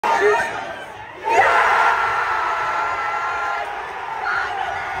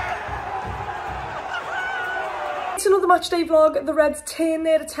It's another matchday vlog. The Reds turn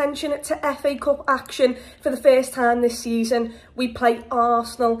their attention to FA Cup action for the first time this season. We play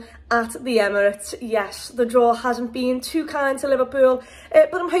Arsenal at the Emirates. Yes, the draw hasn't been too kind to Liverpool,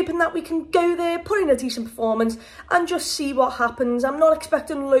 but I'm hoping that we can go there, put in a decent performance and just see what happens. I'm not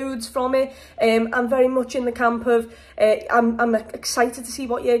expecting loads from it. I'm very much in the camp of I'm excited to see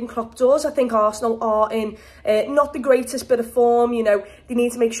what Jurgen Klopp does. I think Arsenal are in not the greatest bit of form. You know, they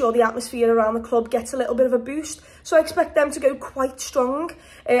need to make sure the atmosphere around the club gets a little bit of a boost. So I expect them to go quite strong.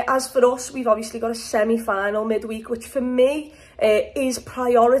 As for us, we've obviously got a semi-final midweek, which for me is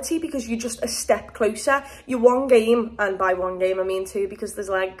priority because you're just a step closer. You're one game, and by one game I mean two because there's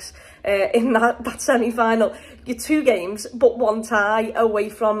legs in that semi-final. You're two games, but one tie away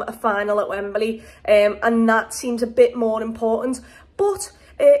from a final at Wembley, and that seems a bit more important. But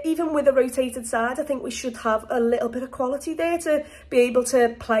even with a rotated side, I think we should have a little bit of quality there to be able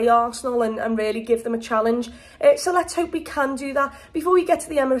to play Arsenal and really give them a challenge. So let's hope we can do that. Before we get to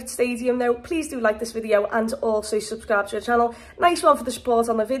the Emirates Stadium though, please do like this video and also subscribe to the channel. Nice one for the support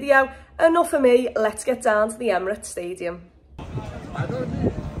on the video. Enough for me, let's get down to the Emirates Stadium. Let's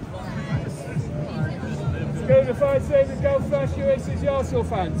go to 5 seconds, go first, US is the Arsenal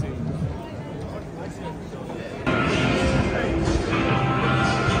fan team.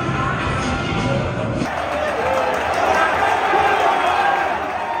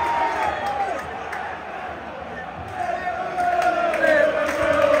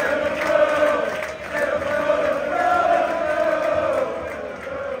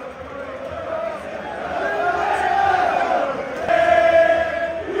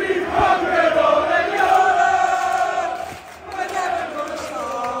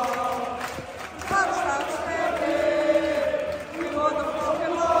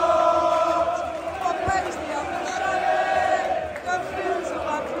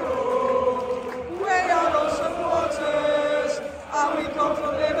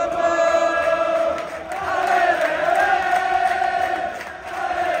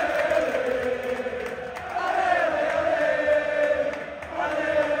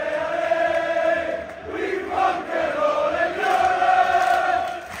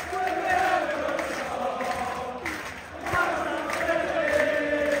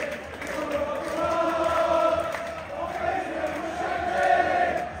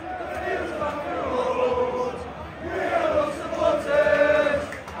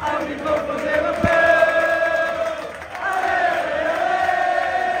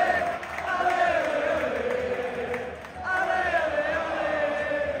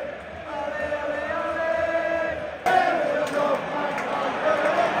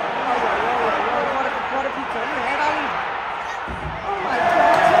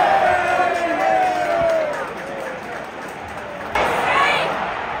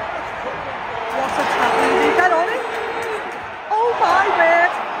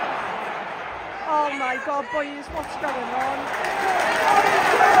 God, boys, what's going on?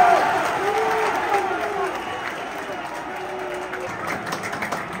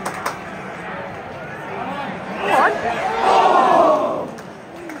 What? Oh!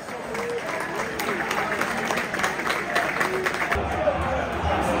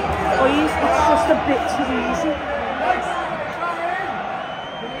 Boys, it's just a bit too easy.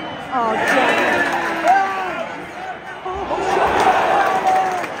 Oh, God.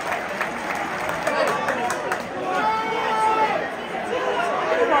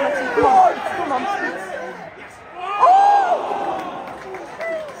 Come on.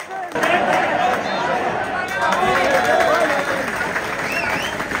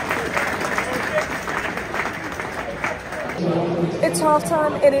 It's half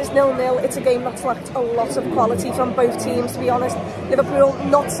time, it is 0-0. It's a game that's lacked a lot of quality from both teams, to be honest. Liverpool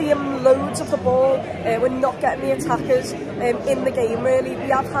not seeing loads of the ball, we're not getting the attackers in the game really. We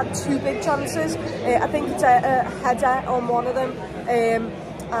have had two big chances. I think it's a header on one of them,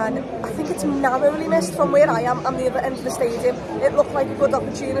 and I think it's narrowly missed from where I am on the other end of the stadium. It looked like a good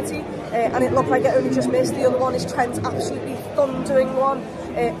opportunity, and it looked like it only just missed. The other one is Trent absolutely thundering one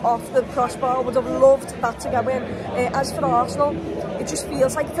off the crossbar. Would have loved that to go in. As for Arsenal, it just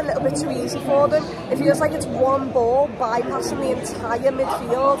feels like it's a little bit too easy for them. It feels like it's one ball bypassing the entire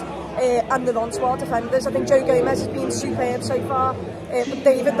midfield, and they're onto our defenders. I think Joe Gomez has been superb so far, but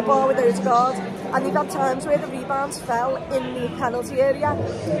David the bar with Odegaard. and they've had times where the rebounds fell in the penalty area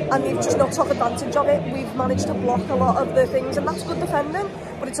and they've just not took advantage of it. We've managed to block a lot of the things, and that's good defending,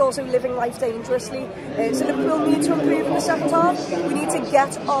 but it's also living life dangerously. So Liverpool need to improve in the second half. We need to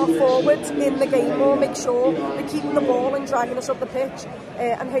get our forwards in the game more, make sure they're keeping the ball and dragging us up the pitch,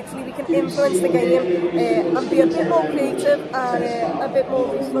 and hopefully we can influence the game and be a bit more creative and a bit more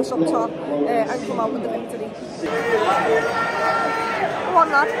ruthless up top and come out with the victory. Go on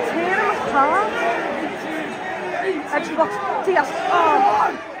lad, tear him apart. Edge box, Diaz.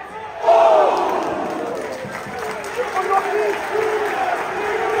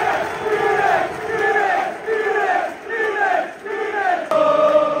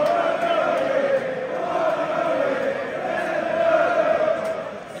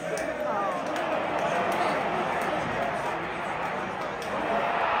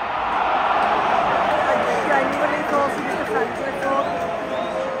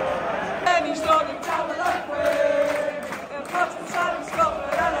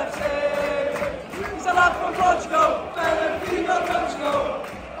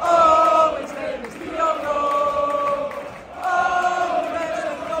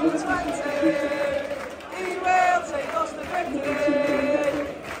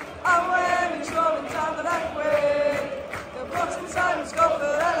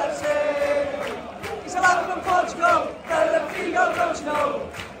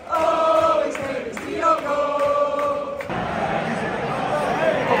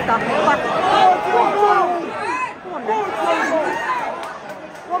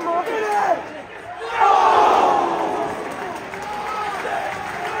 One more.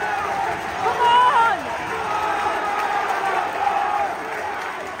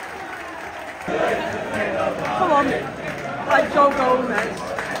 Come on. Like Joe Gomez.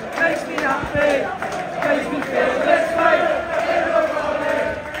 Makes me happy. Makes me feel this way.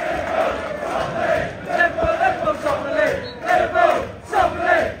 Liverpool, top of the league. Liverpool, top of the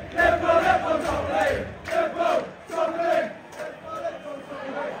league. Liverpool, top of the league. Liverpool, top of the league.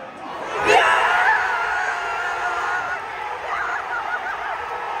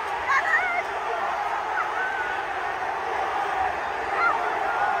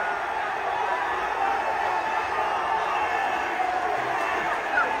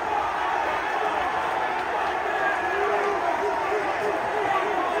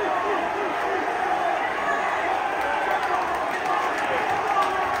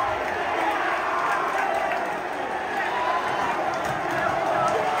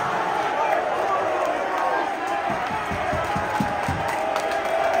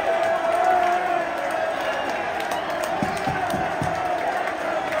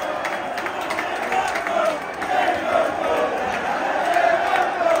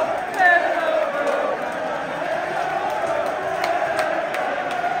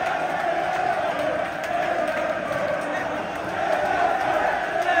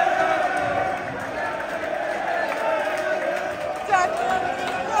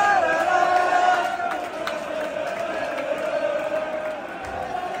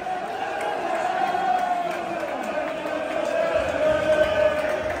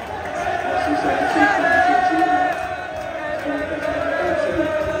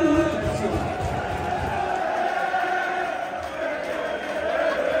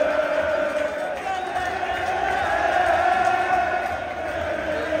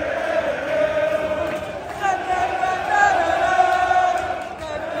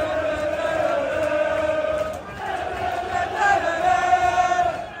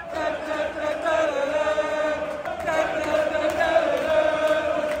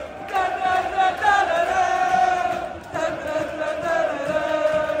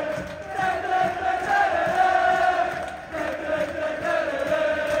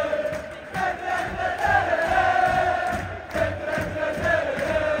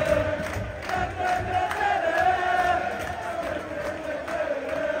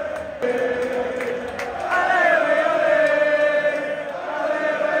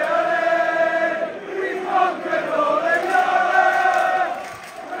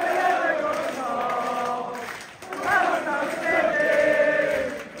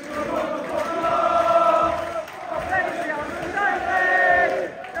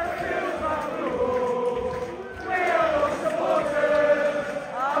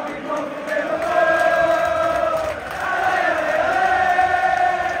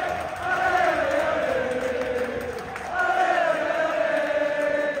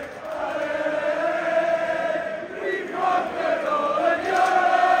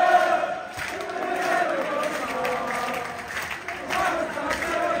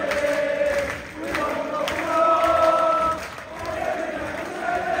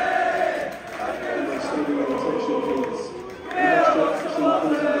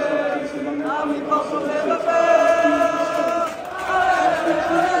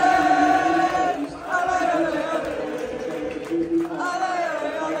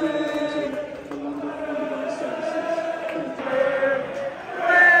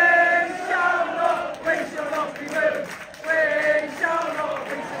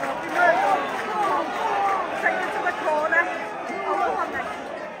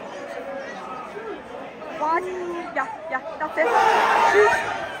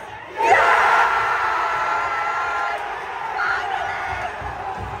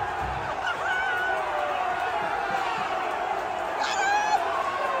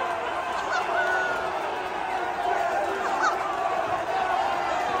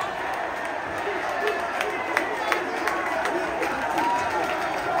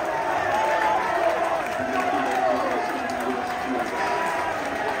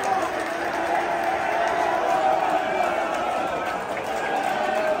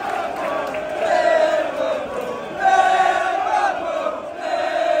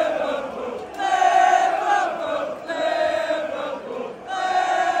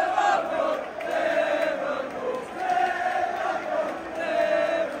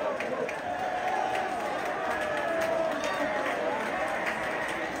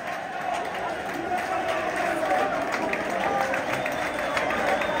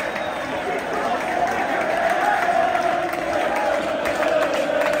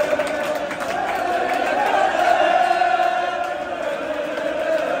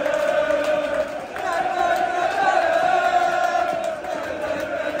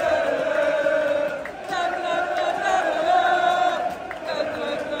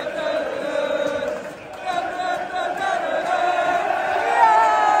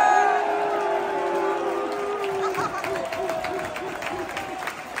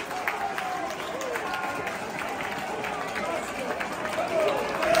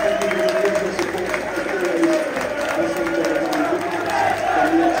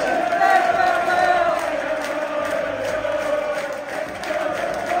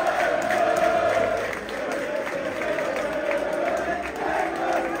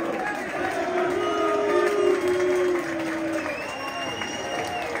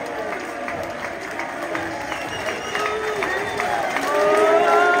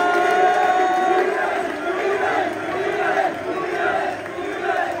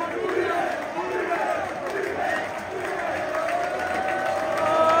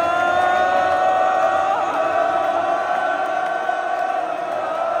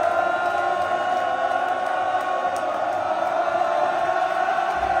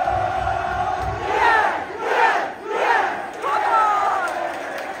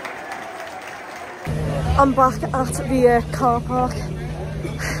 I'm back at the car park.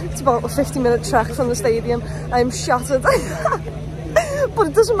 It's about a 50-minute trek from the stadium. I'm shattered. But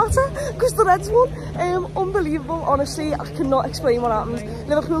it doesn't matter because the Reds won. Unbelievable, honestly. I cannot explain what happened.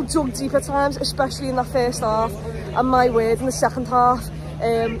 Liverpool dug deep at times, especially in that first half. And my word, in the second half,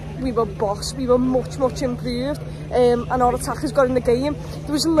 we were boss. We were much improved. And our attackers got in the game.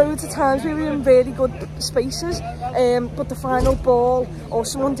 There was loads of times we were in really good spaces, but the final ball, or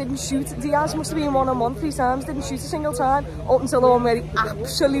someone didn't shoot. Diaz must have been one-on-one 3 times, didn't shoot a single time, up until the one where he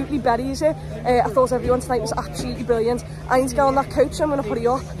absolutely buries it. I thought everyone tonight was absolutely brilliant. I need to get on that coach, so I'm going to hurry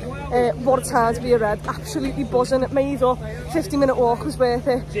up. What a time to be a Red, absolutely buzzing. It made up. 50-minute walk was worth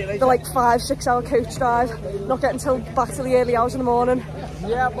it. The like 5-6 hour coach drive, not getting till back to the early hours in the morning.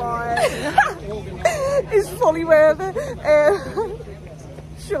 Yeah, boy. It's fully worth it.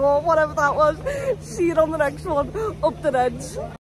 Sure, whatever that was. See you on the next one. Up the Reds.